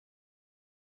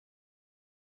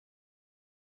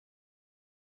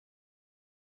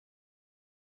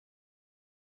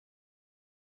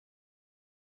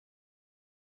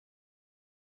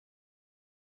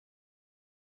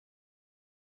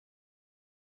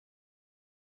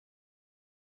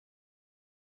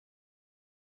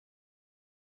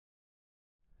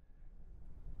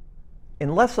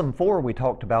In lesson 4, we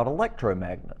talked about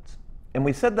electromagnets, and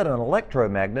we said that an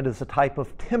electromagnet is a type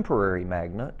of temporary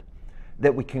magnet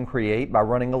that we can create by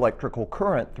running electrical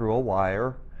current through a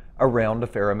wire around a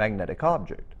ferromagnetic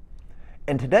object.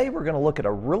 And today we're going to look at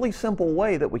a really simple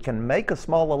way that we can make a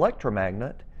small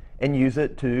electromagnet and use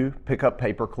it to pick up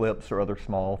paper clips or other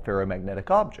small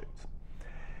ferromagnetic objects.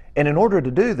 And in order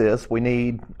to do this, we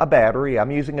need a battery.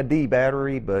 I'm using a D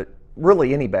battery, but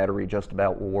really any battery just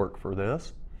about will work for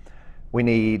this. We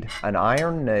need an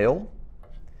iron nail,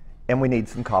 and we need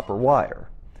some copper wire.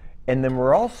 And then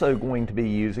we're also going to be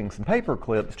using some paper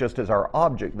clips just as our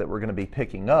object that we're going to be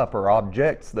picking up, or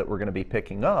objects that we're going to be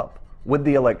picking up with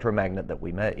the electromagnet that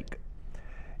we make.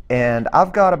 And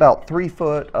I've got about 3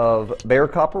 foot of bare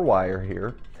copper wire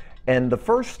here. And the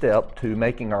first step to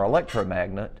making our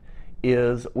electromagnet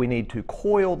is we need to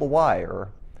coil the wire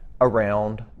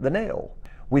around the nail.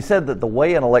 We said that the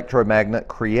way an electromagnet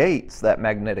creates that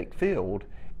magnetic field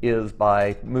is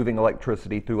by moving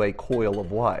electricity through a coil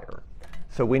of wire.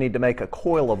 So we need to make a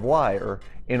coil of wire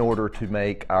in order to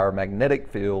make our magnetic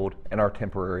field and our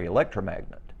temporary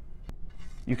electromagnet.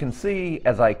 You can see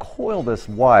as I coil this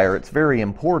wire, it's very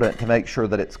important to make sure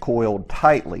that it's coiled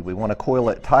tightly. We want to coil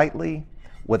it tightly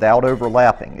without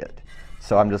overlapping it.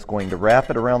 So I'm just going to wrap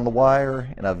it around the wire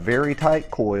in a very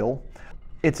tight coil.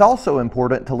 It's also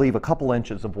important to leave a couple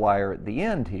inches of wire at the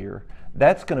end here.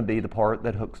 That's going to be the part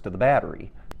that hooks to the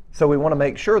battery. So we want to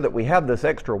make sure that we have this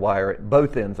extra wire at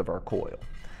both ends of our coil.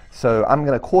 So I'm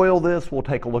going to coil this, we'll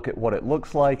take a look at what it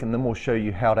looks like, and then we'll show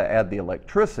you how to add the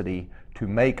electricity to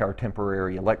make our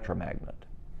temporary electromagnet.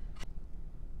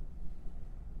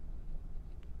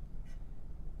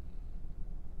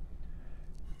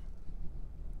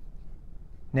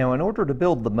 Now, in order to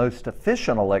build the most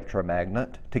efficient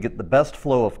electromagnet, to get the best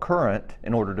flow of current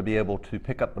in order to be able to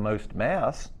pick up the most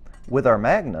mass with our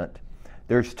magnet,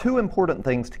 there's 2 important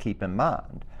things to keep in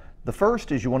mind. The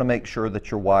first is you want to make sure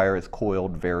that your wire is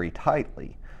coiled very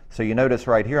tightly. So you notice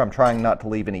right here I'm trying not to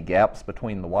leave any gaps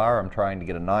between the wire. I'm trying to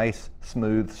get a nice,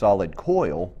 smooth, solid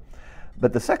coil.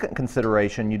 But the second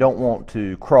consideration, you don't want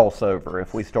to cross over.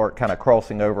 If we start kind of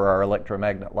crossing over our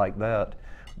electromagnet like that,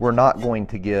 we're not going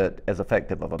to get as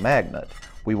effective of a magnet.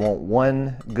 We want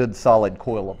one good solid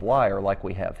coil of wire like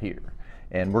we have here.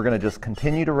 And we're going to just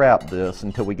continue to wrap this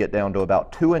until we get down to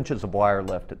about 2 inches of wire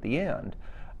left at the end.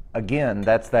 Again,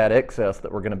 that's that excess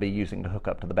that we're going to be using to hook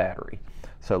up to the battery.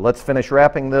 So let's finish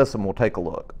wrapping this and we'll take a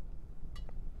look.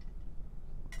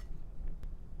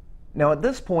 Now at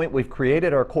this point we've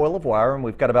created our coil of wire and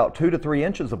we've got about 2 to 3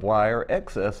 inches of wire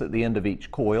excess at the end of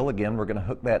each coil. Again, we're going to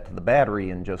hook that to the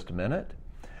battery in just a minute.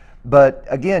 But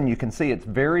again, you can see it's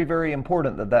very, very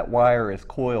important that that wire is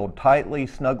coiled tightly,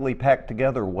 snugly packed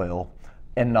together well,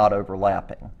 and not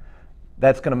overlapping.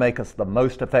 That's going to make us the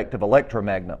most effective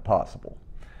electromagnet possible.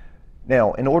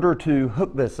 Now, in order to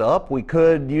hook this up, we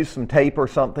could use some tape or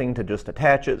something to just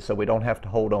attach it so we don't have to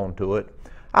hold on to it.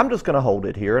 I'm just going to hold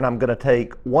it here, and I'm going to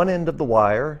take one end of the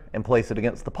wire and place it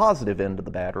against the positive end of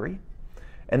the battery.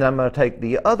 And then I'm going to take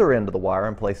the other end of the wire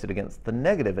and place it against the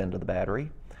negative end of the battery.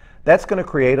 That's going to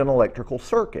create an electrical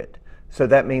circuit. So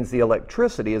that means the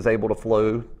electricity is able to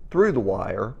flow through the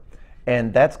wire,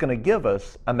 and that's going to give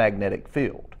us a magnetic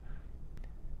field.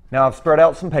 Now I've spread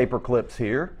out some paper clips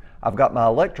here. I've got my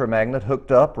electromagnet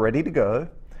hooked up, ready to go.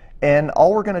 And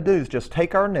all we're going to do is just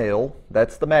take our nail,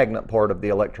 that's the magnet part of the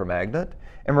electromagnet,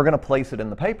 and we're going to place it in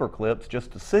the paper clips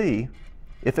just to see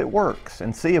if it works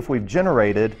and see if we've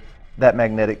generated that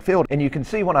magnetic field. And you can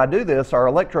see when I do this, our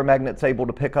electromagnet's able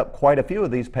to pick up quite a few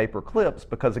of these paper clips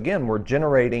because again, we're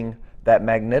generating that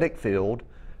magnetic field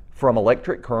from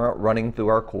electric current running through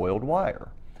our coiled wire,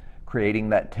 creating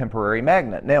that temporary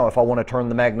magnet. Now, if I want to turn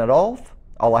the magnet off,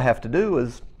 all I have to do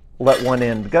is let one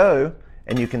end go,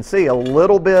 and you can see a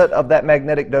little bit of that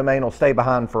magnetic domain will stay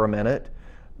behind for a minute,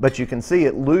 but you can see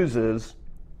it loses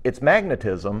its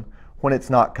magnetism when it's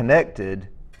not connected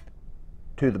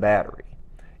to the battery.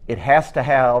 It has to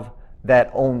have that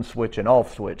on switch and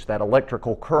off switch, that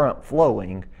electrical current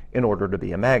flowing in order to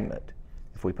be a magnet.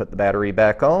 If we put the battery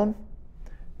back on,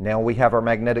 now we have our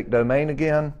magnetic domain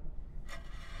again.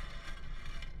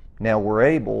 Now we're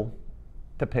able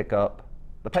to pick up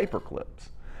the paper clips.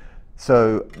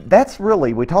 So that's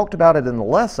really, we talked about it in the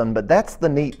lesson, but that's the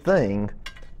neat thing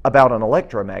about an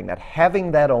electromagnet,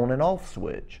 having that on and off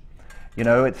switch. You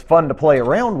know, it's fun to play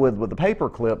around with the paper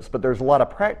clips, but there's a lot of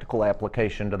practical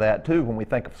application to that too when we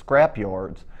think of scrap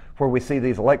yards, where we see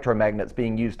these electromagnets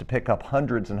being used to pick up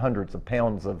hundreds and hundreds of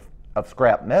pounds of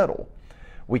scrap metal.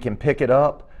 We can pick it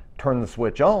up, turn the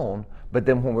switch on, but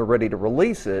then when we're ready to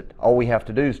release it, all we have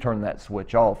to do is turn that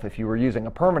switch off. If you were using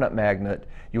a permanent magnet,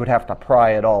 you would have to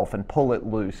pry it off and pull it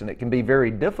loose, and it can be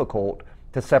very difficult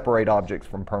to separate objects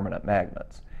from permanent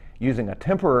magnets. Using a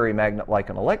temporary magnet like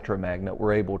an electromagnet,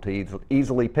 we're able to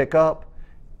easily pick up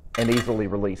and easily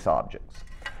release objects.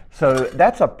 So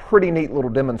that's a pretty neat little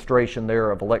demonstration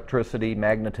there of electricity,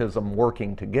 magnetism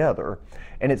working together.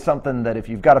 And it's something that if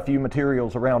you've got a few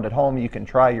materials around at home, you can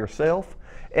try yourself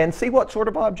and see what sort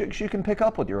of objects you can pick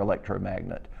up with your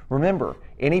electromagnet. Remember,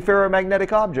 any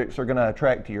ferromagnetic objects are going to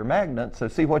attract to your magnet, so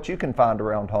see what you can find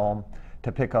around home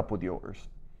to pick up with yours.